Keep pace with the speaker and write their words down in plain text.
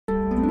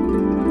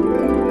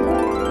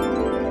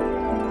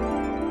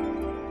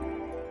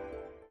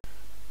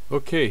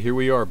Okay, here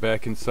we are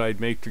back inside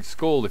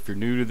MatrixGold. If you're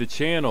new to the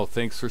channel,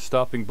 thanks for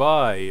stopping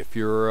by. If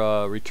you're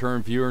a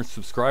return viewer and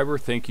subscriber,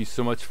 thank you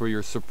so much for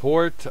your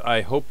support.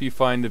 I hope you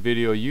find the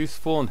video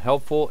useful and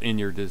helpful in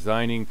your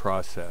designing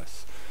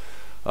process.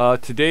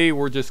 Today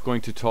we're just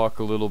going to talk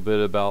a little bit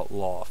about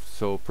Loft.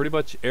 So pretty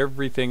much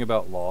everything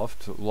about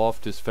Loft.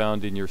 Loft is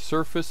found in your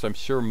surface. I'm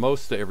sure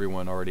most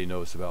everyone already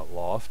knows about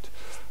Loft.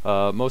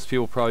 Most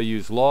people probably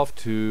use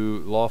Loft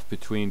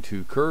between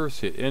two curves,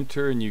 hit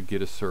enter, and you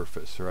get a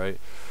surface, right?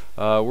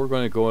 We're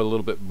going to go a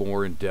little bit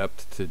more in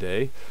depth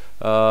today.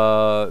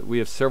 We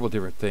have several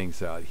different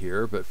things out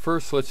here, but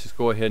first let's just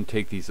go ahead and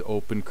take these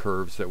open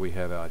curves that we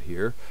have out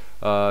here.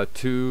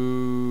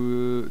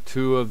 Two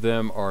of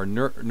them are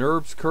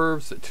NURBS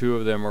curves, two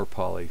of them are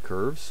poly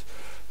curves.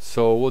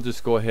 So we'll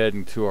just go ahead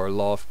into our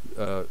Loft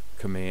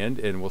command,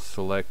 and we'll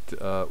select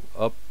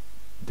up,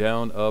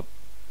 down, up,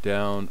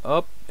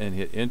 and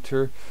hit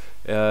enter,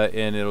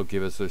 and it'll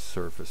give us a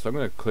surface. I'm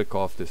going to click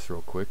off this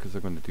real quick because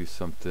I'm going to do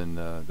something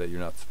that you're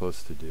not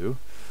supposed to do.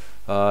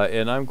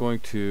 And I'm going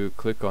to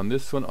click on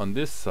this one on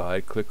this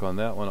side, click on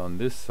that one on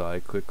this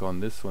side, click on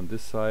this one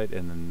this side,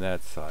 and then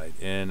that side,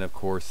 and of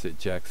course it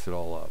jacks it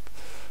all up.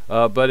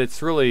 But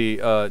it's really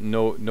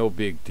no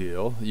big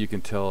deal. You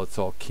can tell it's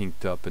all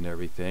kinked up and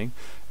everything.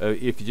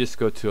 If you just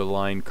go to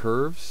Align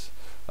Curves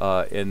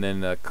and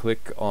then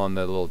click on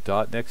the little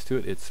dot next to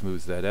it, it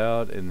smooths that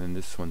out, and then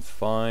this one's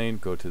fine.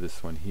 Go to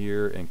this one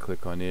here and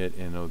click on it,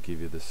 and it'll give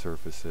you the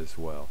surface as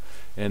well.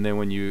 And then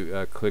when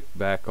you click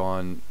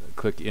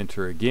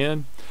enter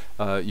again,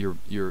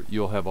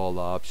 you'll have all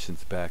the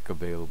options back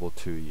available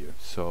to you.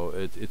 So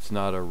it's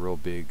not a real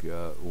big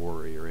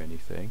worry or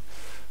anything.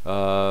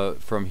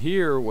 From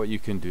here, what you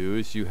can do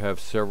is you have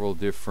several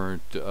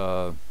different,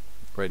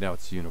 right now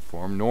it's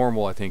uniform.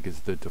 Normal, I think, is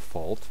the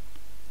default.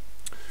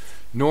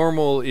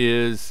 Normal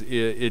is,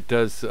 it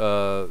does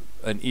an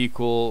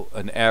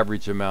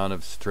average amount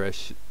of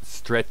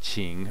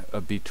stretching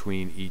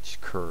between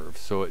each curve.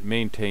 So it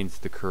maintains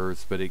the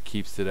curves, but it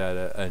keeps it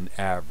at an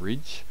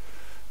average.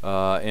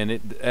 And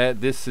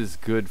this is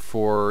good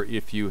for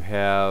if you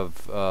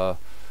have a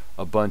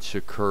bunch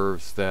of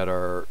curves that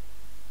are,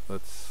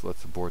 let's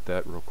abort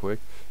that real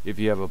quick. If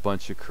you have a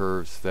bunch of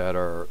curves that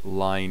are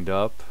lined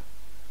up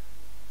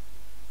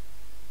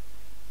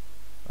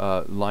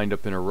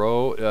in a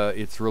row,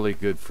 it's really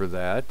good for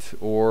that.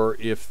 Or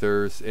if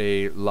there's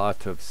a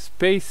lot of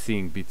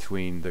spacing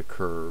between the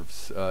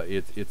curves,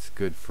 it's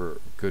good for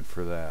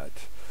that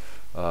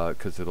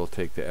because it'll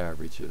take the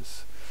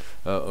averages.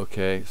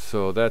 Okay,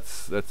 so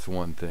that's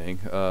one thing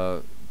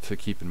to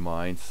keep in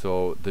mind.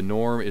 So the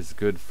norm is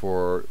good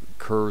for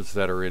curves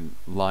that are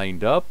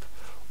lined up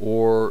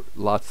or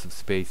lots of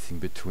spacing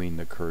between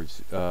the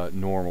curves.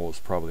 Normal is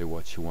probably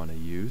what you want to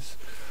use.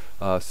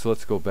 So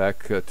let's go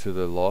back to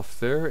the Loft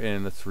there,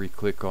 and let's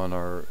re-click on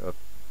our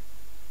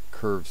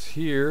curves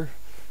here,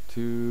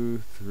 2,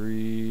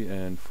 3,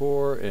 and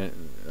 4,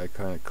 and I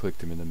kind of clicked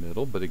them in the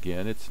middle, but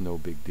again, it's no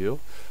big deal.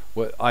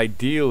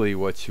 Ideally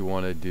what you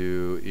want to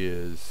do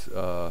is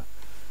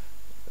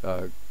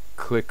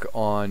click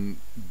on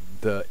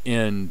the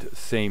end,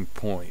 same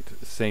point,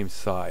 same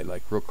side,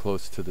 like real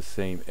close to the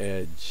same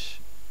edge,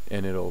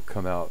 and it'll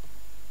come out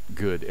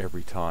good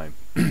every time.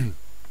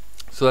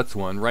 So that's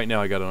one. Right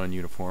now I got it on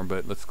uniform,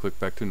 but let's click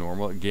back to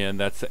normal. Again,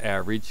 that's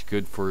average,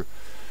 good for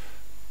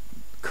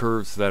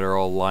curves that are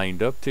all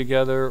lined up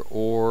together,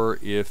 or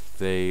if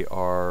they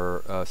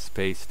are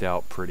spaced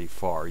out pretty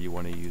far, you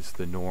want to use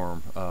the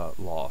norm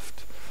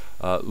Loft.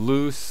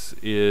 Loose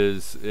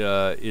is,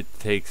 it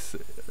takes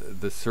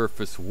the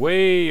surface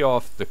way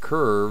off the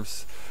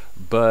curves,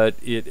 but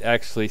it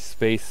actually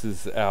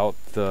spaces out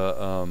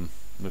the,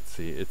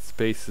 it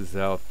spaces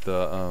out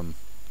the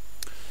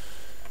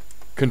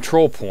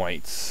control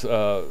points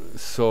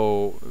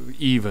so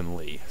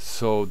evenly.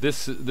 So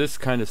this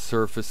kind of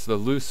surface, the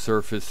loose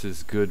surface,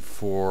 is good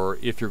for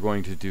if you're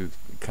going to do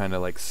kind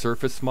of like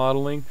surface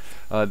modeling.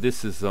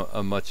 This is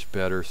a much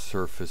better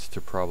surface to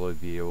probably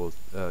be able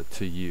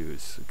to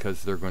use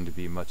because they're going to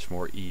be much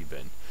more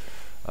even.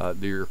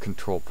 They're your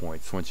control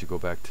points once you go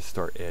back to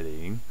start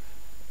editing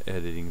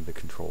the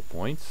control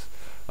points.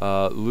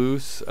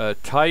 Loose,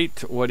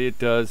 tight, what it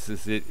does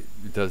is it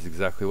does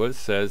exactly what it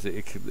says.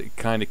 It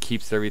kind of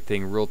keeps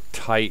everything real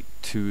tight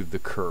to the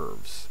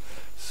curves.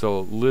 So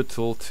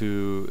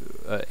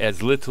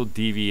as little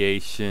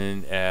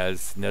deviation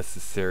as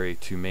necessary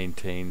to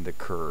maintain the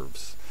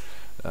curves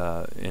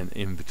and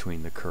in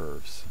between the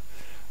curves.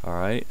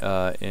 Alright,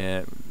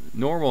 and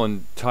normal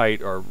and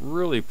tight are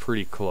really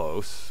pretty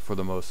close for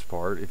the most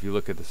part. If you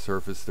look at the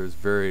surface, there's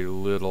very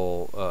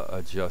little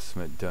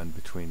adjustment done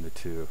between the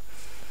two.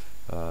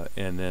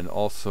 And then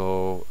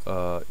also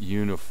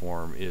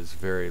uniform is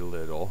very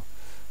little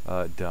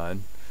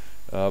done.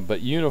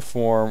 But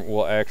uniform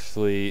will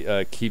actually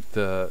keep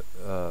the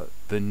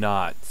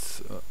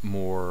knots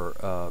more,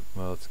 well,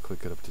 let's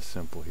click it up to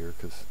simple here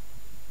because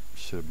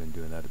should have been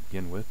doing that to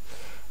begin with.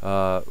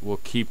 Will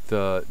keep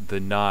the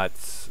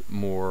knots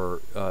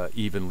more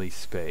evenly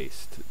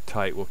spaced.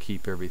 Tight will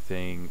keep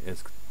everything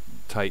as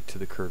tight to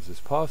the curves as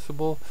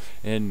possible,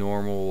 and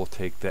normal will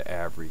take the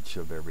average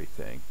of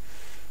everything.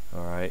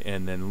 Alright,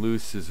 and then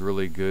loose is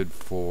really good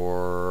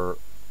for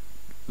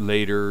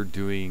later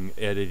doing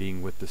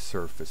editing with the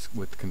surface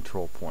with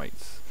control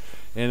points.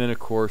 And then of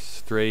course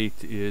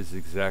straight is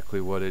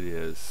exactly what it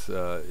is.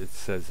 It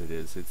says it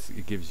is.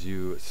 It gives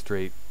you a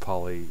straight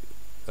poly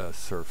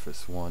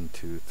surface, 1,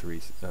 2,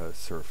 3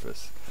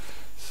 surface.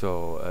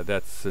 So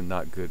that's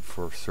not good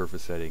for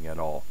surface editing at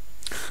all.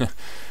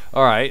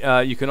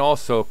 Alright, you can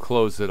also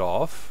close it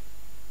off.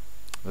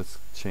 Let's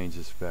change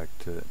this back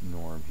to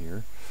norm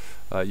here.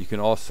 You can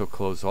also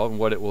close off, and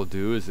what it will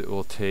do is it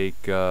will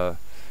take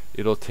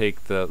it'll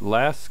take the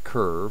last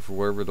curve,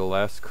 wherever the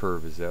last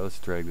curve is at. Let's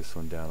drag this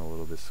one down a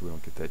little bit so we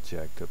don't get that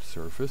jacked up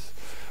surface.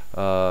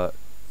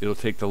 It'll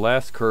take the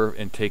last curve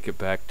and take it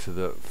back to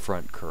the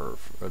front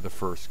curve, or the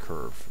first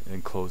curve,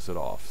 and close it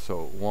off.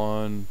 So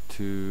 1,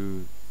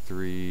 2,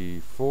 3,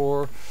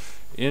 4,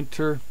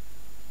 enter.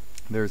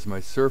 There's my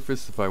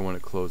surface. If I want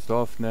it closed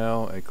off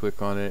now, I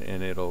click on it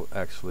and it'll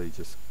actually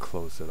just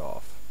close it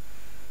off.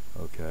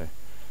 Okay,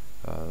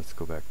 let's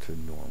go back to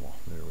normal.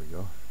 There we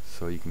go.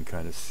 So you can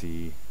kind of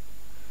see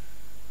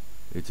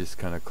it just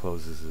kind of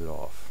closes it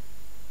off.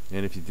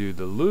 And if you do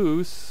the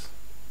loose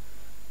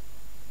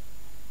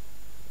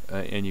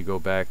and you go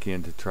back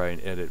in to try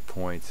and edit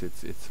points,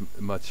 it's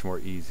much more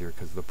easier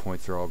because the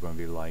points are all going to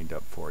be lined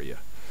up for you.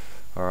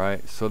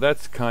 Alright, so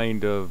that's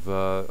kind of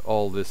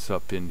all this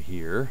up in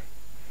here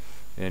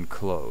and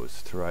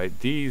closed, right?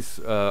 These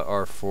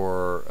are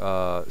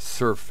for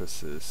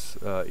surfaces.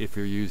 If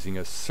you're using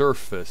a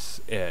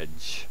surface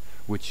edge,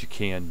 which you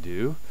can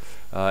do,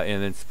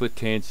 and then split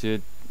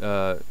tangent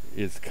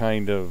is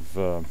kind of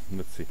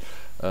let's see,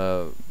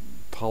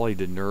 poly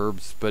to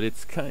NURBS, but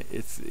it's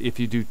if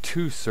you do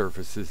two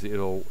surfaces,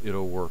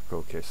 it'll work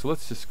okay. So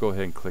let's just go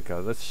ahead and click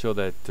out. Let's show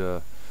that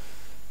the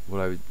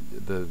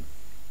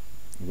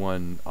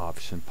one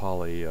option,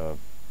 poly or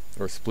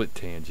split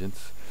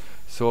tangents.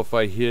 So if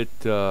I hit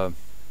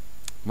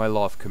my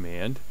Loft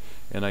command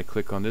and I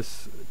click on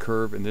this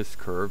curve and this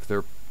curve,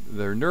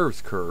 they're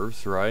NURBS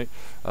curves, right?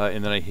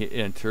 And then I hit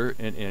enter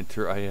and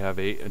enter, I have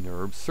a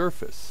NURBS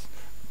surface.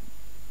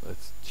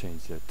 Let's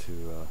change that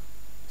to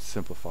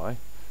simplify.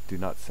 Do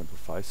not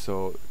simplify.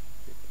 So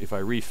if I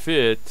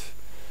refit,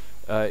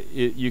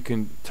 you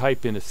can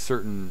type in a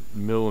certain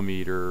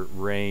millimeter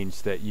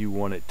range that you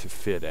want it to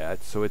fit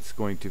at. So it's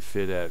going to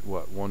fit at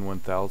what,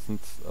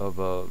 1/1000th of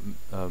a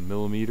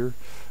millimeter.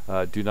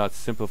 Do not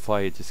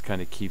simplify, it just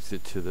kind of keeps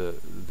it to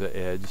the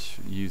edge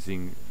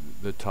using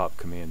the top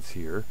commands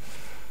here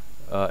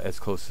as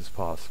close as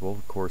possible.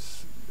 Of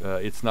course,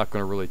 it's not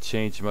going to really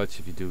change much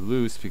if you do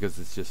loose because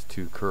it's just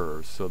two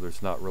curves, so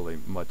there's not really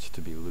much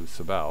to be loose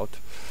about.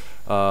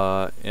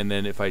 And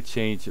then if I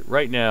change it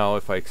right now,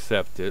 if I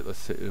accept it, let's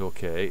say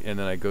okay, and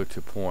then I go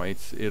to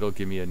points, it'll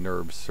give me a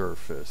NURBS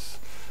surface.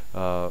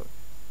 But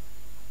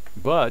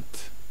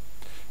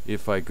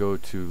if I go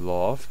to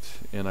Loft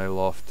and I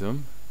loft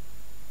them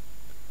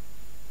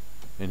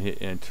and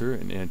hit enter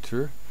and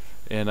enter,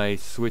 and I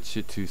switch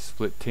it to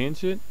split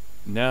tangent,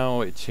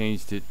 now it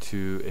changed it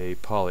to a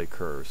poly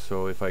curve.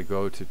 So if I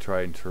go to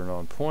try and turn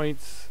on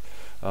points,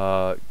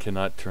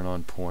 cannot turn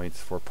on points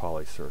for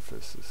poly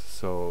surfaces.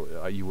 So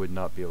you would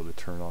not be able to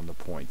turn on the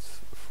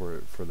points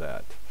for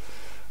that.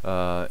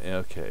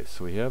 Okay,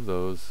 so we have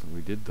those,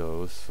 we did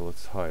those, so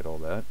let's hide all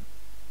that.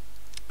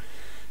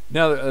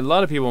 Now a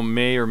lot of people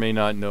may or may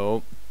not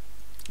know,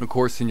 of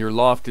course in your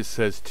Loft it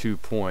says 2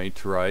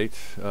 point, right?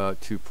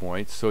 2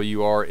 points, so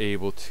you are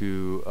able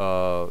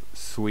to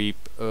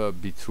sweep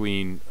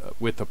between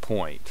with a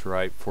point,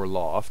 right, for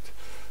Loft.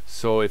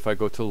 So if I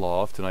go to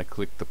Loft and I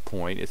click the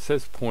point, it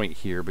says point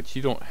here, but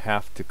you don't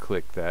have to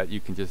click that.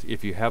 You can just,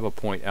 if you have a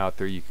point out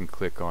there, you can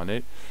click on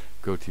it,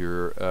 go to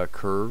your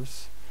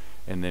curves,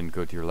 and then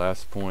go to your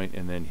last point,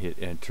 and then hit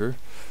enter,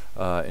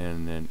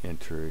 and then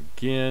enter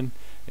again,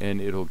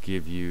 and it'll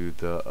give you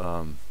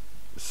the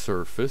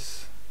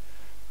surface.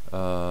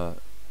 Yeah,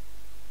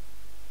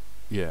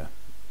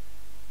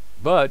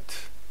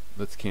 but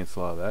let's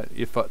cancel out of that.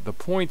 If the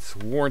points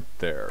weren't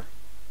there,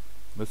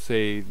 let's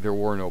say there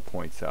were no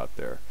points out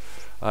there,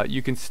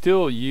 you can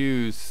still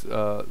use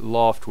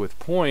Loft with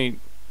point,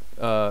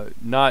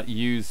 not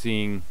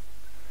using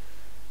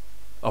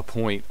a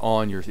point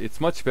on your, it's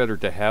much better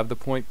to have the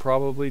point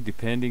probably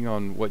depending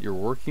on what you're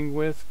working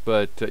with,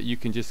 but you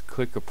can just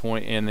click a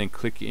point and then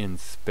click in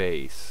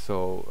space.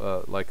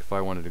 So like if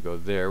I wanted to go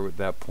there with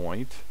that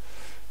point,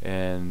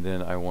 and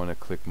then I want to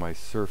click my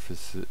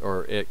surface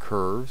or at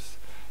curves,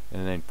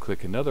 and then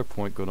click another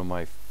point, go to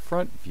my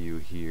front view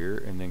here,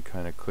 and then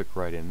kind of click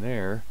right in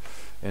there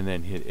and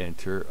then hit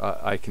enter,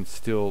 I can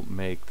still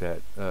make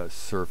that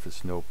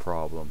surface no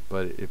problem,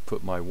 but it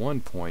put my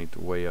one point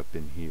way up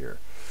in here.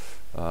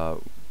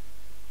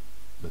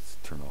 Let's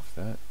turn off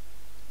that.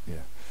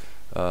 Yeah,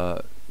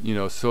 you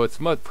know, so it's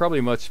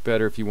probably much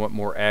better if you want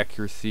more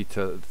accuracy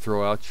to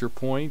throw out your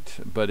point,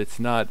 but it's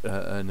not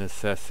a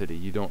necessity.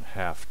 You don't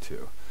have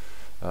to.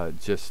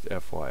 Just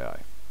FYI.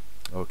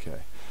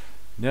 Okay.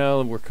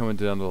 Now we're coming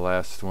down to the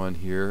last one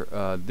here.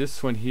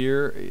 This one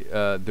here,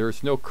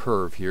 there's no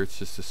curve here. It's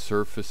just a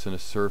surface and a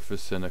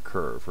surface and a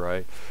curve,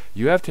 right?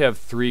 You have to have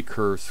 3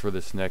 curves for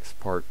this next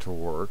part to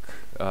work.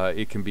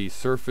 It can be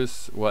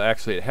surface, well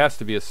actually it has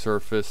to be a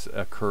surface,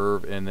 a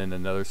curve, and then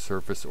another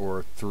surface,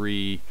 or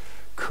 3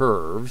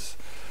 curves.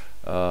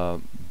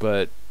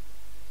 But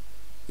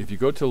if you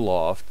go to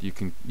Loft, you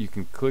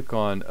can click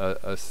on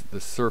the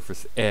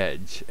surface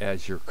edge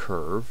as your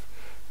curve.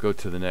 Go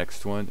to the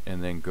next one,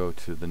 and then go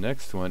to the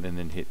next one, and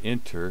then hit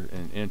enter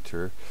and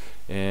enter,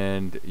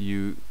 and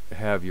you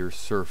have your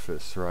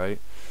surface, right?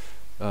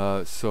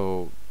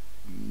 So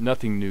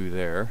nothing new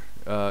there.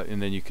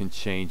 And then you can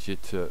change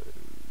it to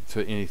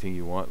anything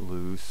you want,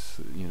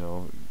 loose, you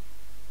know,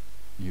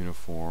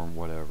 uniform,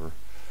 whatever.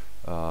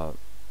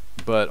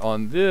 But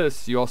on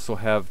this you also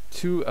have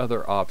 2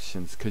 other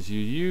options, because you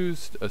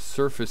used a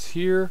surface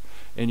here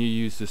and you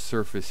used a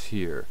surface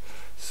here.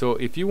 So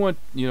if you want,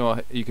 you know,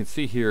 you can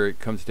see here it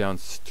comes down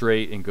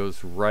straight and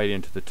goes right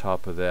into the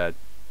top of that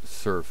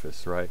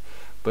surface, right?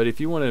 But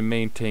if you want to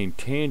maintain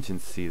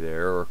tangency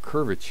there, or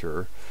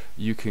curvature,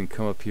 you can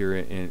come up here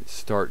and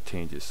start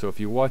tangent. So if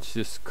you watch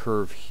this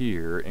curve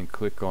here and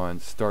click on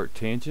start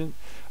tangent,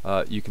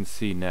 you can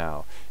see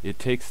now it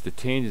takes the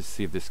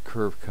tangency of this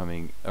curve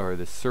coming, or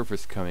the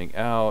surface coming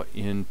out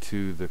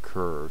into the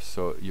curve,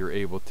 so you're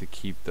able to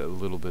keep the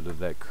little bit of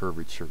that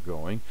curvature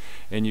going.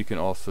 And you can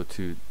also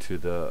to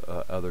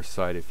the other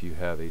side, if you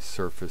have a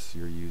surface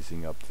you're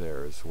using up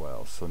there as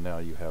well. So now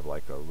you have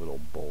like a little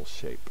bowl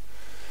shape.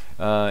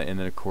 And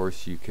then of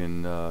course you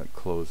can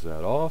close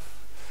that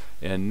off,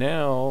 and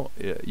now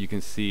you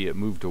can see it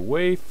moved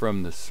away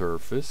from the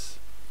surface,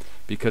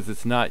 because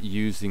it's not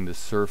using the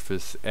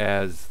surface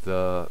as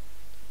the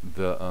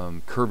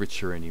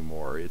curvature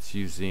anymore. It's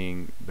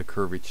using the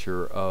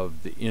curvature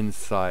of the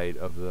inside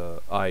of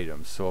the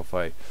item. So if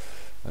I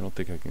don't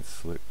think I can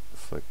select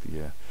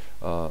the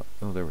oh,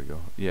 there we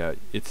go. Yeah,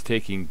 it's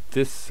taking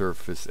this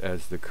surface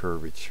as the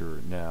curvature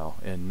now,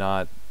 and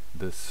not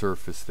the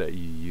surface that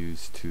you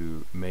use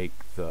to make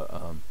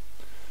the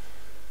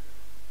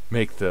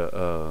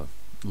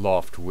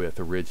loft with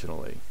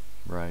originally,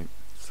 right?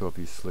 So if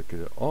you slick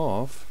it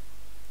off,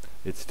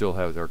 it still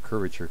has our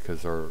curvature,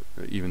 because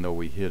even though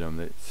we hit them,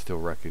 it's still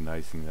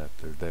recognizing that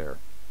they're there.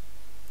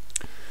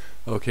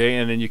 Okay,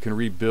 and then you can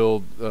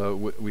rebuild.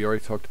 We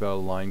already talked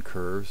about line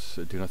curves.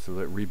 Do not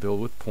select rebuild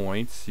with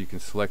points. You can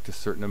select a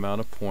certain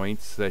amount of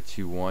points that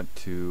you want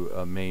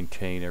to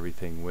maintain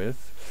everything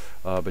with.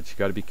 But you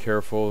got to be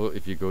careful.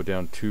 If you go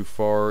down too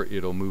far,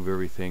 it'll move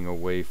everything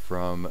away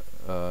from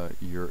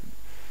your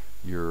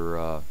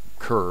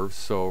curves.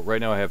 So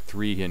right now I have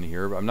 3 in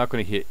here, but I'm not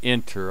going to hit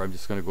enter. I'm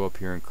just going to go up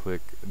here and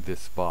click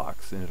this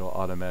box, and it'll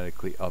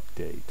automatically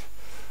update.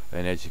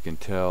 And as you can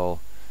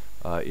tell,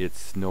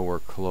 it's nowhere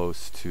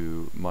close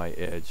to my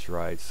edge,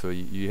 right? So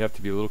you have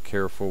to be a little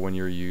careful when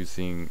you're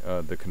using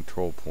the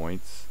control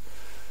points,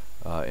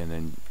 and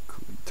then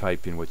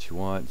type in what you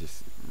want,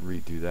 just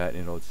redo that,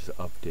 and it'll just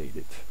update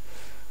it.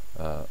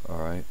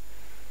 Alright,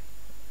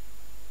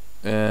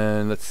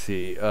 and let's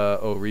see,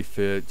 oh,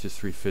 refit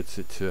just refits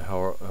it to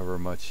however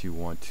much you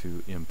want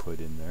to input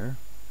in there,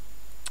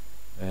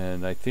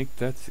 and I think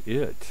that's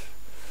it.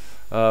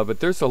 But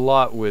there's a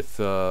lot with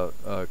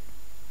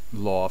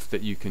Loft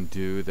that you can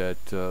do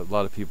that a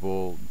lot of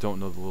people don't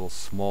know the little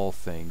small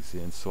things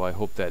in. So I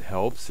hope that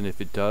helps, and if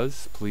it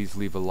does, please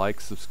leave a like,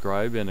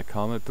 subscribe, and a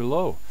comment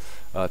below.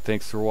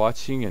 Thanks for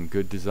watching, and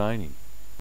good designing.